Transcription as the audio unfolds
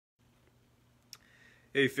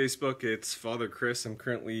Hey Facebook, it's Father Chris. I'm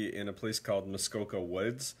currently in a place called Muskoka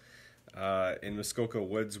Woods. In Muskoka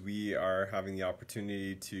Woods, we are having the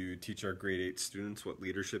opportunity to teach our grade 8 students what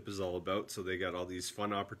leadership is all about. So they got all these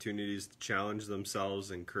fun opportunities to challenge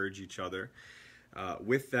themselves, encourage each other.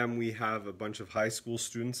 With them, we have a bunch of high school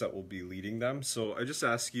students that will be leading them. So I just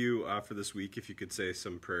ask you for this week if you could say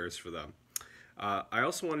some prayers for them. I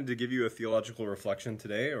also wanted to give you a theological reflection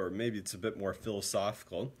today, or maybe it's a bit more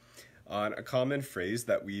philosophical, on a common phrase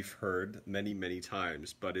that we've heard many, many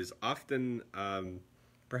times, but is often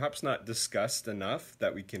perhaps not discussed enough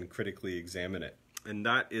that we can critically examine it. And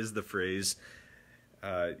that is the phrase,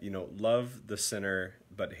 love the sinner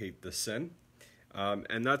but hate the sin.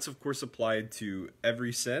 And that's, of course, applied to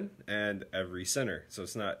every sin and every sinner. So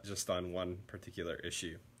it's not just on one particular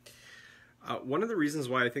issue. One of the reasons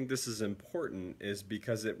why I think this is important is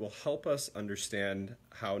because it will help us understand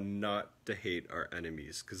how not to hate our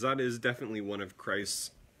enemies, because that is definitely one of Christ's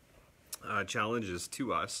challenges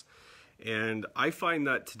to us. And I find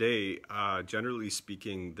that today, generally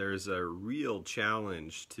speaking, there's a real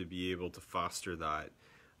challenge to be able to foster that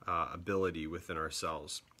ability within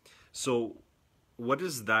ourselves. So what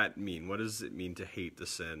does that mean? What does it mean to hate the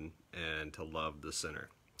sin and to love the sinner?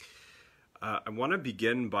 I want to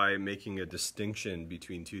begin by making a distinction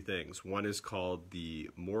between two things. One is called the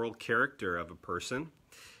moral character of a person,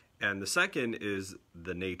 and the second is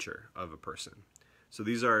the nature of a person. So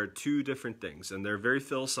these are two different things, and they're very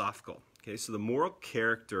philosophical. Okay, so the moral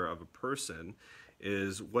character of a person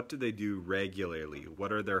is, what do they do regularly?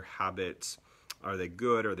 What are their habits? Are they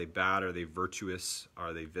good? Are they bad? Are they virtuous?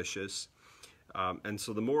 Are they vicious? And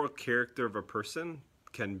so the moral character of a person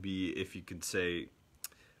can be, if you could say,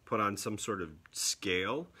 put on some sort of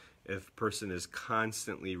scale. If a person is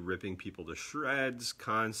constantly ripping people to shreds,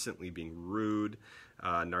 constantly being rude,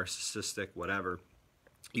 narcissistic, whatever,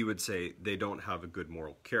 you would say they don't have a good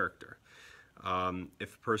moral character.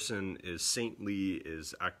 If a person is saintly,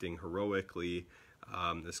 is acting heroically,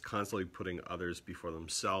 is constantly putting others before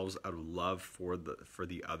themselves out of love for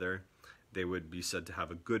the other, they would be said to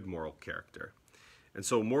have a good moral character. And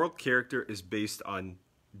so moral character is based on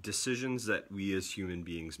decisions that we as human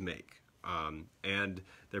beings make. And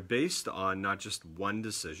they're based on not just one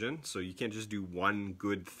decision, so you can't just do one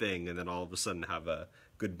good thing and then all of a sudden have a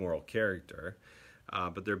good moral character,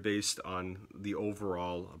 but they're based on the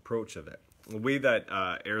overall approach of it. The way that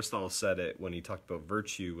Aristotle said it when he talked about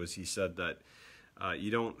virtue was, he said that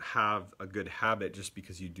you don't have a good habit just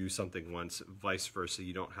because you do something once, vice versa.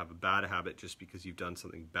 You don't have a bad habit just because you've done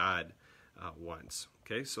something bad once.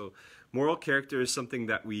 Okay, so moral character is something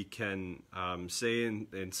that we can say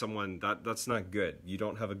in someone that's not good. You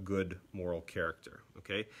don't have a good moral character.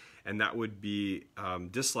 Okay, and that would be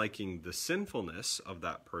disliking the sinfulness of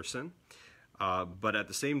that person, but at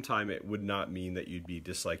the same time, it would not mean that you'd be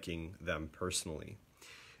disliking them personally.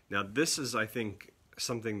 Now, this is, I think,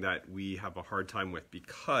 something that we have a hard time with,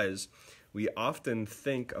 because we often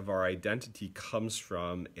think of our identity comes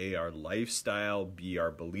from A, our lifestyle, B, our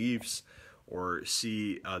beliefs, or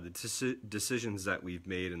C, the decisions that we've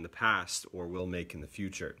made in the past or will make in the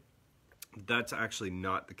future. That's actually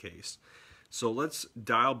not the case. So let's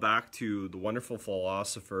dial back to the wonderful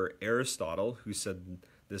philosopher Aristotle, who said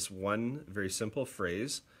this one very simple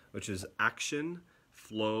phrase, which is action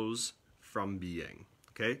flows from being.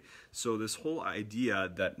 Okay, so this whole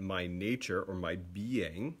idea that my nature or my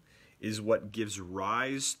being is what gives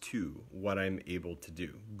rise to what I'm able to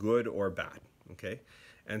do, good or bad. Okay,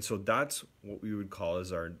 and so that's what we would call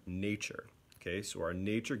as our nature. Okay, so our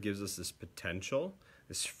nature gives us this potential,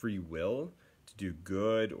 this free will to do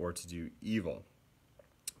good or to do evil.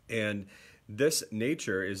 And this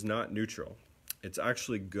nature is not neutral. It's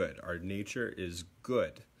actually good. Our nature is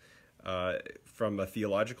good. From a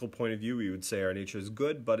theological point of view, we would say our nature is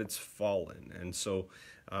good, but it's fallen. And so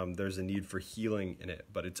there's a need for healing in it.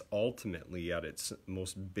 But it's ultimately, at its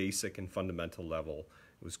most basic and fundamental level,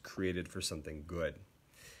 it was created for something good.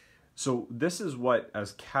 So this is what,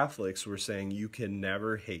 as Catholics, we're saying you can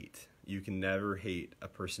never hate. You can never hate a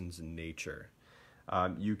person's nature.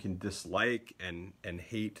 You can dislike and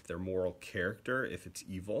hate their moral character if it's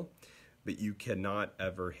evil, but you cannot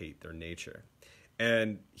ever hate their nature.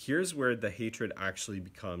 And here's where the hatred actually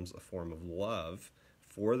becomes a form of love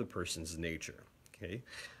for the person's nature. Okay,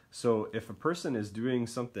 so if a person is doing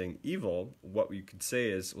something evil, what we could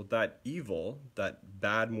say is, well, that evil, that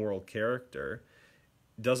bad moral character,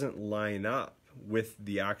 doesn't line up with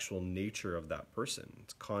the actual nature of that person.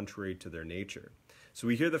 It's contrary to their nature. So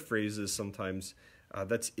we hear the phrases sometimes,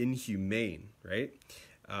 that's inhumane, right?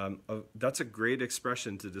 That's a great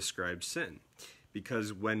expression to describe sin,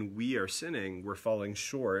 because when we are sinning, we're falling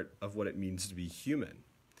short of what it means to be human.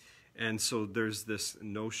 And so there's this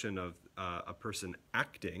notion of a person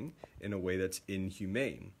acting in a way that's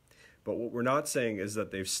inhumane. But what we're not saying is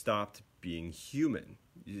that they've stopped being human.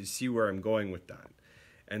 You see where I'm going with that.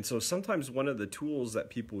 And so sometimes one of the tools that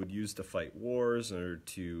people would use to fight wars or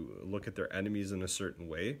to look at their enemies in a certain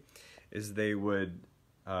way is they would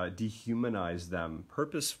dehumanize them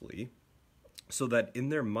purposefully so that in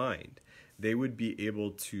their mind they would be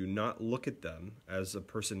able to not look at them as a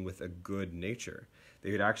person with a good nature.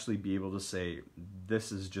 They would actually be able to say,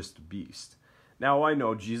 this is just a beast. Now I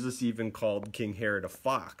know Jesus even called King Herod a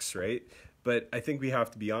fox, right? But I think we have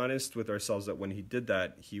to be honest with ourselves that when he did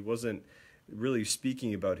that, he wasn't really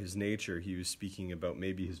speaking about his nature. He was speaking about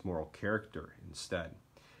maybe his moral character instead.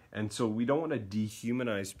 And so we don't want to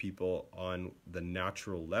dehumanize people on the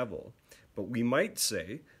natural level, but we might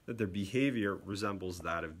say that their behavior resembles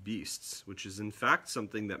that of beasts, which is in fact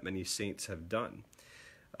something that many saints have done.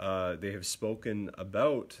 They have spoken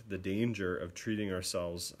about the danger of treating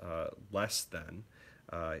ourselves less than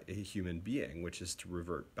a human being, which is to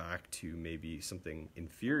revert back to maybe something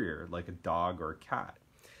inferior like a dog or a cat.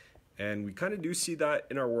 And we kind of do see that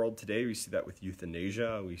in our world today. We see that with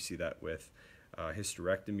euthanasia. We see that with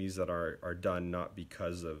hysterectomies that are done not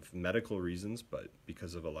because of medical reasons, but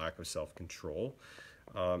because of a lack of self-control,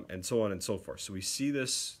 and so on and so forth. So we see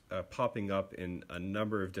this popping up in a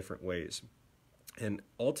number of different ways. And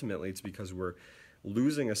ultimately, it's because we're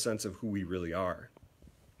losing a sense of who we really are.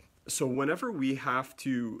 So whenever we have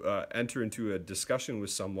to enter into a discussion with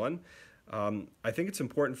someone, I think it's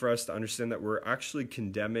important for us to understand that we're actually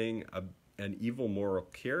condemning an evil moral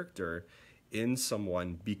character in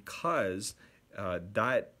someone because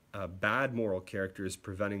that bad moral character is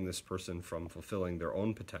preventing this person from fulfilling their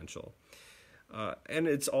own potential. And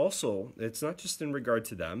it's not just in regard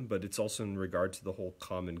to them, but it's also in regard to the whole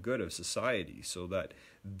common good of society, so that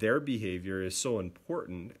their behavior is so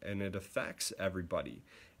important and it affects everybody.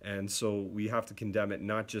 And so we have to condemn it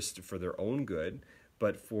not just for their own good,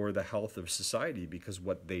 but for the health of society, because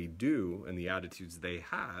what they do and the attitudes they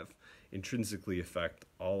have intrinsically affect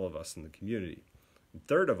all of us in the community. And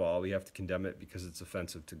third of all, we have to condemn it because it's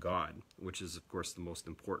offensive to God, which is, of course, the most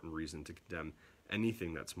important reason to condemn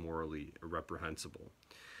anything that's morally reprehensible.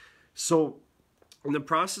 So in the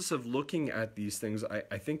process of looking at these things,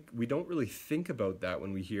 I think we don't really think about that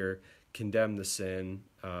when we hear condemn the sin,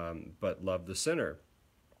 but love the sinner.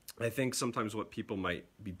 I think sometimes what people might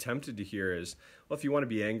be tempted to hear is, well, if you want to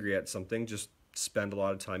be angry at something, just spend a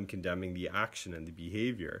lot of time condemning the action and the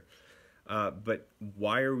behavior. But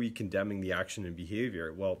why are we condemning the action and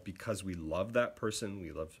behavior? Well, because we love that person,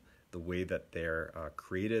 we love the way that they're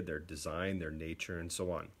created, their design, their nature, and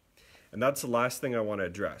so on. And that's the last thing I want to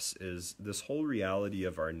address, is this whole reality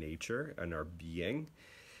of our nature and our being.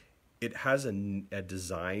 It has a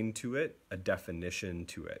design to it, a definition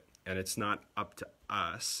to it, and it's not up to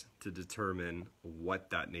us to determine what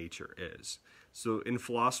that nature is. So in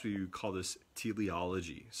philosophy, we call this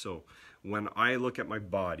teleology. So when I look at my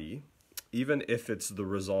body, even if it's the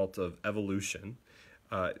result of evolution,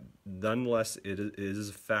 nonetheless, it is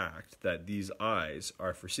a fact that these eyes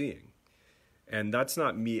are for seeing. And that's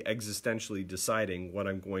not me existentially deciding what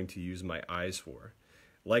I'm going to use my eyes for.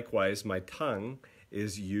 Likewise, my tongue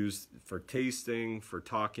is used for tasting, for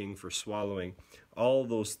talking, for swallowing. All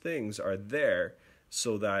those things are there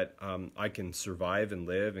so that I can survive and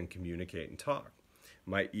live and communicate and talk.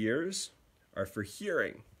 My ears are for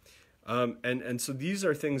hearing. And so these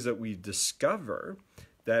are things that we discover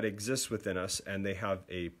that exist within us, and they have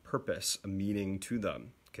a purpose, a meaning to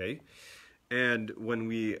them, okay? And when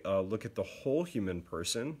we look at the whole human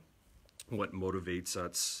person, what motivates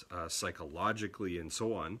us psychologically and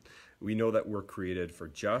so on, we know that we're created for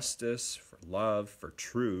justice, for love, for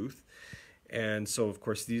truth. And so, of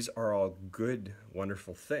course, these are all good,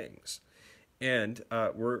 wonderful things. And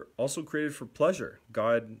we're also created for pleasure.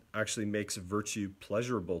 God actually makes virtue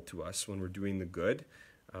pleasurable to us when we're doing the good.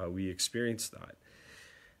 We experience that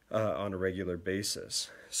on a regular basis.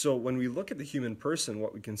 So when we look at the human person,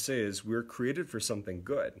 what we can say is we're created for something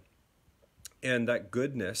good. And that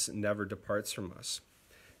goodness never departs from us.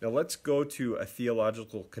 Now let's go to a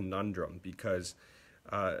theological conundrum, because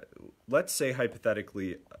let's say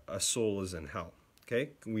hypothetically a soul is in hell.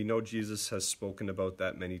 Okay? We know Jesus has spoken about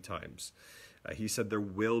that many times. He said there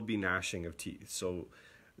will be gnashing of teeth.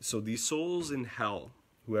 So these souls in hell,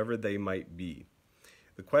 whoever they might be,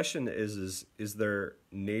 the question is their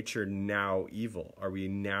nature now evil? Are we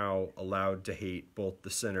now allowed to hate both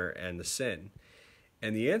the sinner and the sin?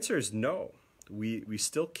 And the answer is no. We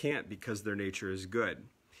still can't, because their nature is good.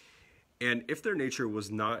 And if their nature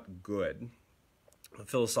was not good,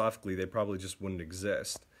 Philosophically, they probably just wouldn't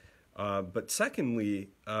exist. But secondly,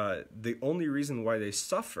 the only reason why they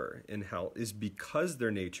suffer in hell is because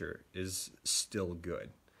their nature is still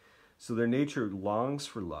good. So their nature longs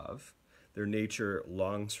for love, their nature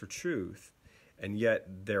longs for truth, and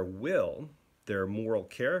yet their will, their moral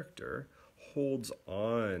character, holds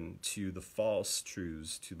on to the false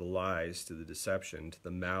truths, to the lies, to the deception, to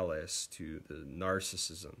the malice, to the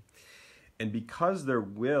narcissism. And because their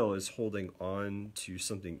will is holding on to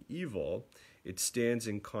something evil, it stands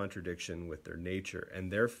in contradiction with their nature.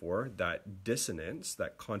 And therefore, that dissonance,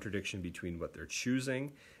 that contradiction between what they're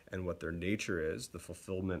choosing and what their nature is, the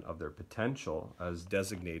fulfillment of their potential as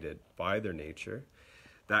designated by their nature,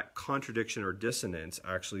 that contradiction or dissonance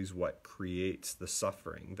actually is what creates the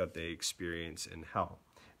suffering that they experience in hell.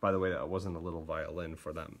 By the way, that wasn't a little violin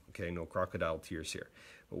for them, okay? No crocodile tears here.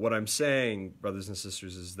 But what I'm saying, brothers and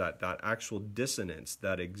sisters, is that that actual dissonance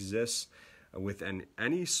that exists within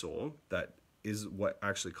any soul, that is what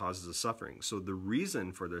actually causes the suffering. So the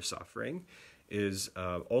reason for their suffering is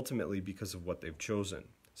ultimately because of what they've chosen.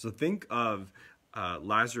 So think of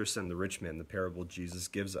Lazarus and the rich man, the parable Jesus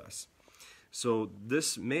gives us. So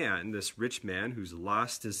this man, this rich man who's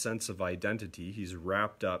lost his sense of identity, he's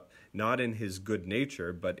wrapped up not in his good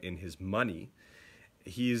nature, but in his money.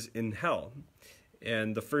 He's in hell.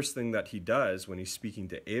 And the first thing that he does when he's speaking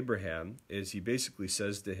to Abraham is he basically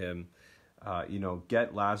says to him,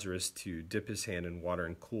 get Lazarus to dip his hand in water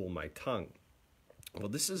and cool my tongue. Well,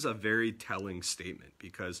 this is a very telling statement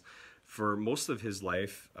because for most of his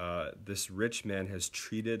life, this rich man has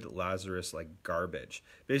treated Lazarus like garbage,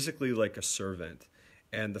 basically like a servant.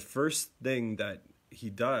 And the first thing that he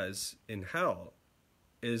does in hell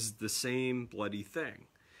is the same bloody thing.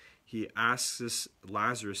 He asks this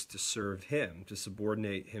Lazarus to serve him, to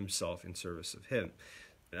subordinate himself in service of him.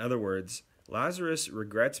 In other words, Lazarus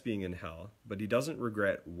regrets being in hell, but he doesn't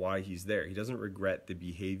regret why he's there. He doesn't regret the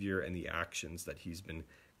behavior and the actions that he's been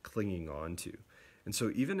clinging on to. And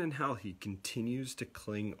so even in hell, he continues to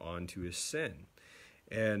cling on to his sin.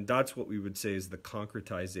 And that's what we would say is the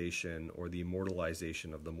concretization or the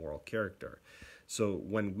immortalization of the moral character. So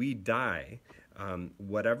when we die,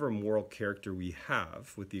 whatever moral character we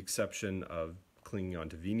have, with the exception of clinging on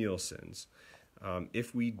to venial sins,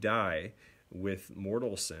 if we die with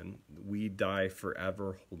mortal sin, we die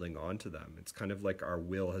forever holding on to them. It's kind of like our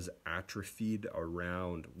will has atrophied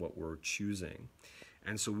around what we're choosing.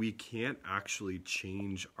 And so we can't actually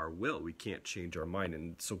change our will. We can't change our mind.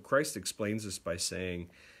 And so Christ explains this by saying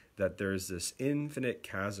that there's this infinite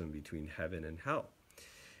chasm between heaven and hell.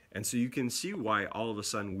 And so you can see why all of a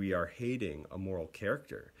sudden we are hating a moral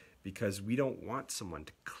character, because we don't want someone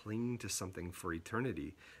to cling to something for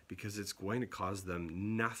eternity, because it's going to cause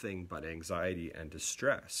them nothing but anxiety and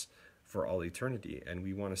distress for all eternity. And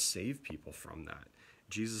we want to save people from that.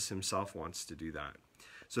 Jesus himself wants to do that.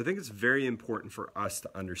 So I think it's very important for us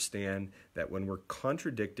to understand that when we're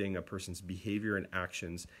contradicting a person's behavior and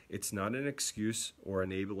actions, it's not an excuse or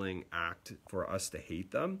enabling act for us to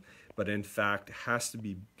hate them, but in fact has to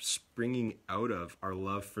be springing out of our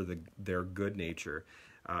love for their good nature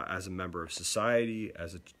as a member of society,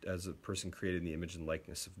 as a person created in the image and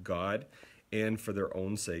likeness of God, and for their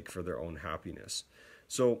own sake, for their own happiness.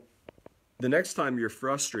 So the next time you're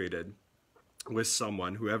frustrated with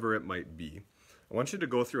someone, whoever it might be, I want you to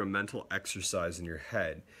go through a mental exercise in your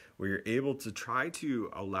head where you're able to try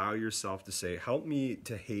to allow yourself to say, help me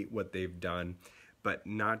to hate what they've done, but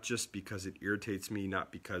not just because it irritates me,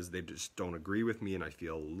 not because they just don't agree with me and I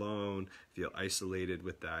feel alone, feel isolated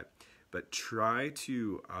with that, but try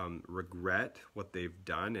to regret what they've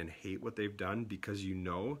done and hate what they've done because you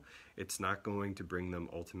know it's not going to bring them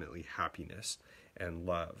ultimately happiness and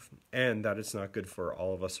love, and that it's not good for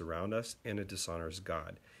all of us around us, and it dishonors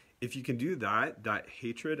God. If you can do that, that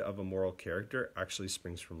hatred of a moral character actually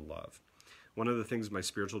springs from love. One of the things my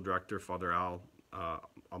spiritual director, Father Al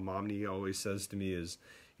Amamni, always says to me is,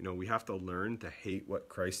 we have to learn to hate what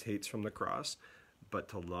Christ hates from the cross, but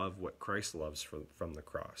to love what Christ loves from the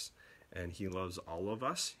cross. And he loves all of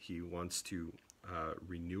us. He wants to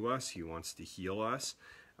renew us. He wants to heal us.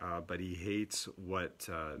 But he hates what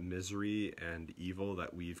misery and evil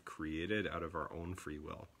that we've created out of our own free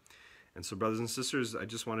will. And so, brothers and sisters, I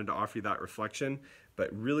just wanted to offer you that reflection, but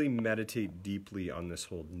really meditate deeply on this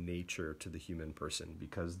whole nature to the human person,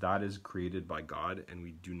 because that is created by God, and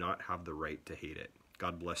we do not have the right to hate it.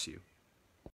 God bless you.